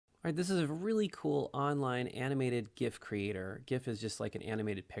All right, this is a really cool online animated GIF creator. GIF is just like an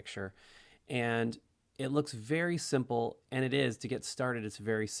animated picture, and it looks very simple, and it is. To get started, it's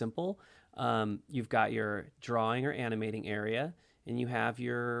very simple. You've got your drawing or animating area, and you have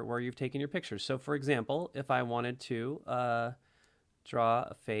your where you've taken your pictures. So, for example, if I wanted to draw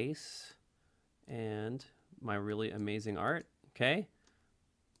a face and my really amazing art, okay,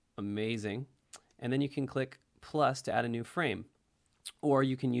 amazing, and then you can click plus to add a new frame. Or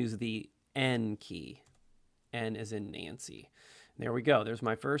you can use the N key. N as in Nancy. There we go. There's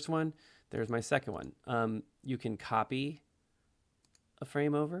my first one. There's my second one. You can copy a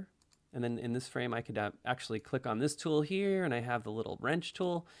frame over. And then in this frame, I could actually click on this tool here, and I have the little wrench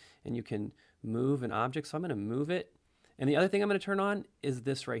tool, and you can move an object. So I'm going to move it. And the other thing I'm going to turn on is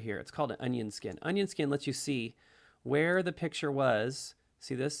this right here. It's called an onion skin. Onion skin lets you see where the picture was.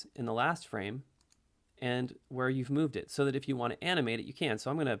 See this in the last frame, and where you've moved it, so that if you want to animate it, you can. So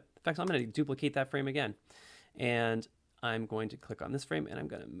I'm going to duplicate that frame again. And I'm going to click on this frame, and I'm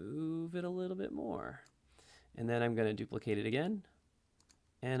going to move it a little bit more. And then I'm going to duplicate it again,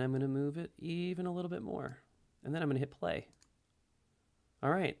 and I'm going to move it even a little bit more. And then I'm going to hit play.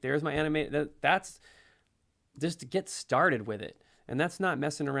 All right, there's my animate. That's just to get started with it. And that's not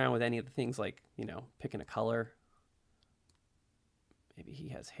messing around with any of the things like, you know, picking a color. Maybe he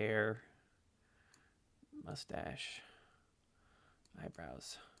has hair. Mustache,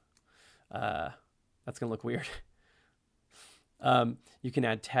 eyebrows. That's gonna look weird. You can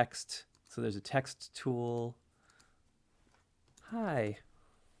add text. So there's a text tool. Hi.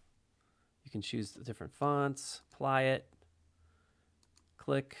 You can choose the different fonts, apply it,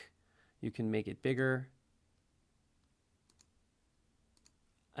 click. You can make it bigger.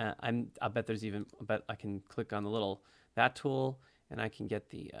 I'll bet there's even, I can click on the little, that tool, and I can get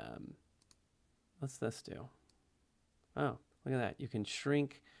the, what's this do? Oh, look at that. You can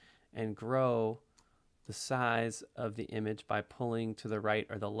shrink and grow the size of the image by pulling to the right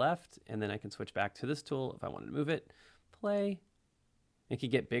or the left, and then I can switch back to this tool if I wanted to move it. Play. It could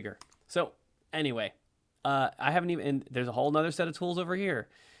get bigger. So anyway, I haven't even, and there's a whole nother set of tools over here.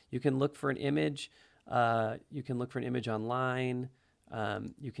 You can look for an image. You can look for an image online.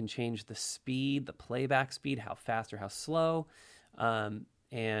 You can change the speed, the playback speed, how fast or how slow.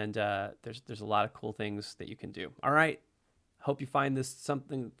 And there's a lot of cool things that you can do. All right, hope you find this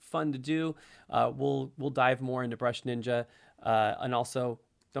something fun to do. We'll dive more into Brush Ninja, and also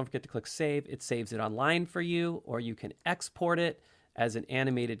don't forget to click save. It saves it online for you, or you can export it as an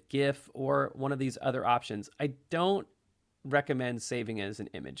animated GIF or one of these other options. I don't recommend saving it as an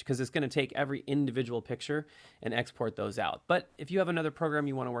image because it's going to take every individual picture and export those out. But if you have another program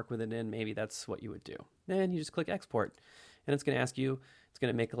you want to work with it in, maybe that's what you would do. Then you just click export, and it's going to ask you. It's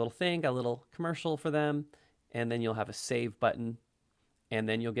going to make a little thing, a little commercial for them, and then you'll have a save button, and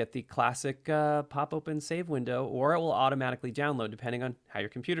then you'll get the classic pop open save window, or it will automatically download depending on how your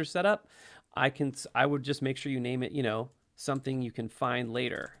computer's set up. I would just make sure you name it, you know, something you can find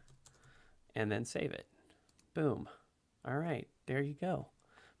later, and then save it. Boom. All right, there you go.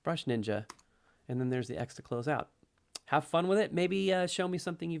 Brush Ninja, and then there's the X to close out. Have fun with it. Maybe show me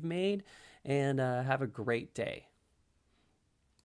something you've made, and have a great day.